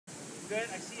good.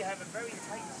 I see you have a very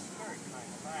tight skirt, kind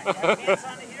of. All right, you have pants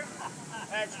on here?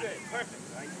 That's good. Perfect.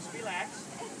 All right, just relax.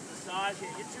 Massage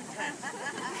it. You're too tense.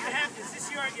 Is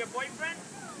this your boyfriend?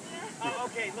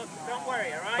 Oh, okay. Look, don't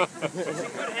worry, all right? She's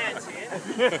in good hands here.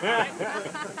 All right?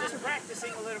 Just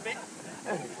practicing a little bit.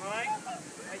 All right?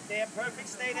 Right there.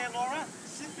 Perfect. Stay there, Laura.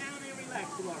 Sit down and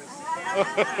relax, Laura. Sit down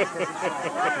and relax.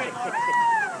 All right,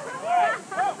 Laura.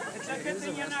 All right. It's a good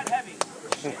thing you're not heavy.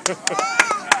 Shit.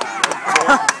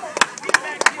 Get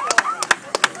back here, Laura.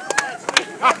 That's good.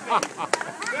 Perfect.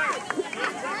 Good.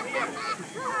 Hands up here.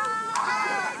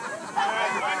 All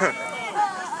right.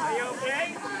 Are you okay?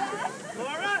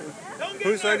 Laura, don't get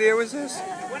Whose idea was this?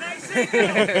 When I say go, put your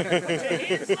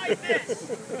hands like this.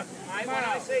 All right, when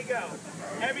I say go,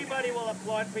 everybody will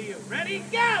applaud for you. Ready?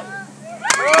 Go!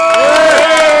 All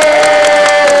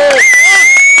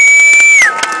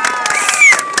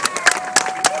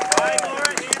right,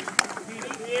 Laura,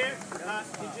 here.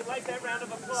 Did you like that round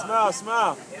of applause?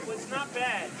 Smile. It was not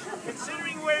bad.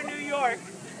 Considering we're in New York,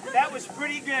 that was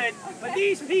pretty good. But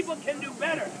these people can do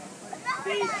better.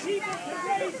 These people can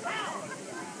raise hell.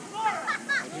 Laura,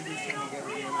 they don't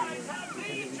realize how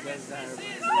dangerous this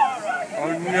is, Laura.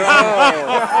 Oh no!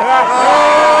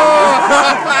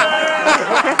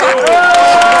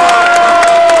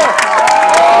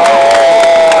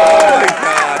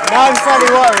 Now I'm slightly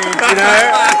worried, you know?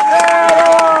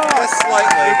 Just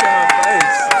slightly. Look at her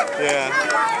face. Yeah.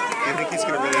 You think he's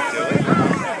going to really do it?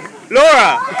 Laura!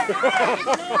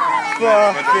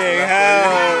 Fucking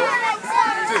hell.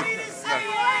 Dude.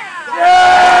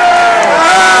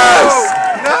 Yes!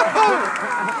 No!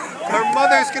 Her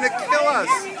mother's going to kill us.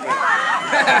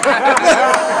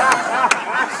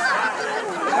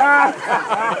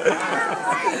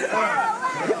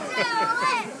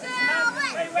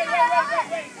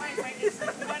 Wait. You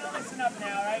gotta listen up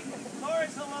now, all right?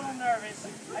 Laura's a little nervous.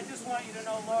 I just want you to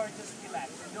know, Laura, just relax.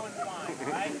 You're doing fine,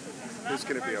 all right? There's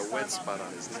going to be a wet spot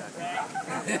on his neck.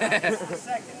 Okay? This is the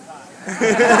second time.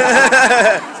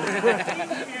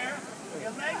 Here,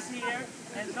 your legs here,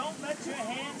 and don't let your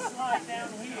hands slide down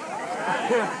here, all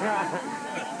right?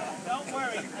 Don't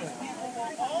worry, because people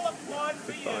will all applaud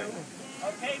for you.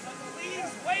 Okay, but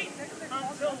please wait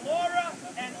until Laura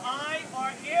and I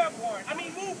are airborne. I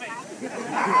mean, moving.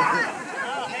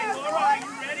 Hey, Laura, are you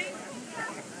ready?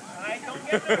 All right, don't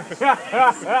get nervous.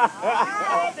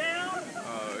 Fall down.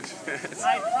 Oh, shit.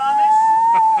 I promise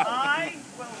I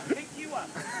will pick you up.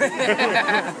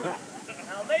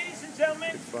 Now, ladies and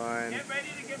gentlemen, get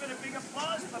ready to give it a big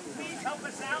applause, but please help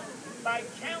us out by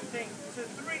counting to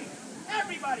 3.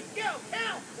 Everybody, go,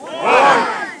 count. 1,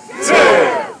 2,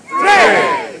 3.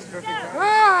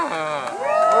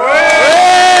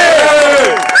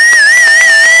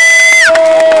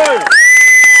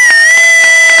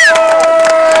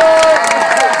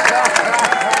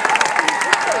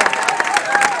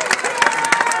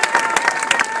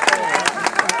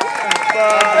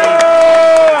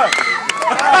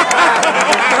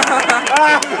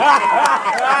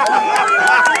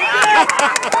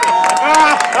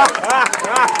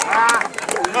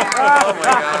 Oh my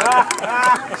God.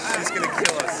 She's going to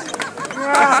kill us. She's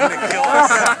going to kill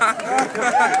us.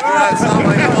 That's not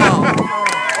my fault.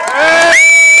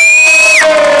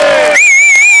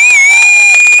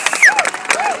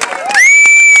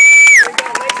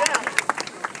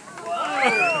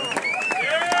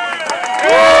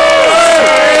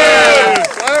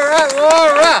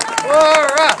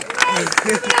 Laura!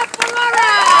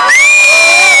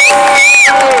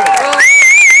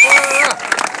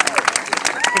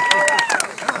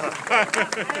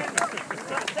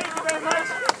 Thank you very much.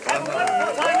 Have a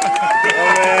wonderful time.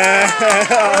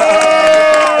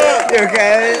 You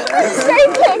okay?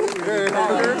 Shaking.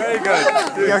 Very good.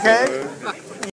 You okay?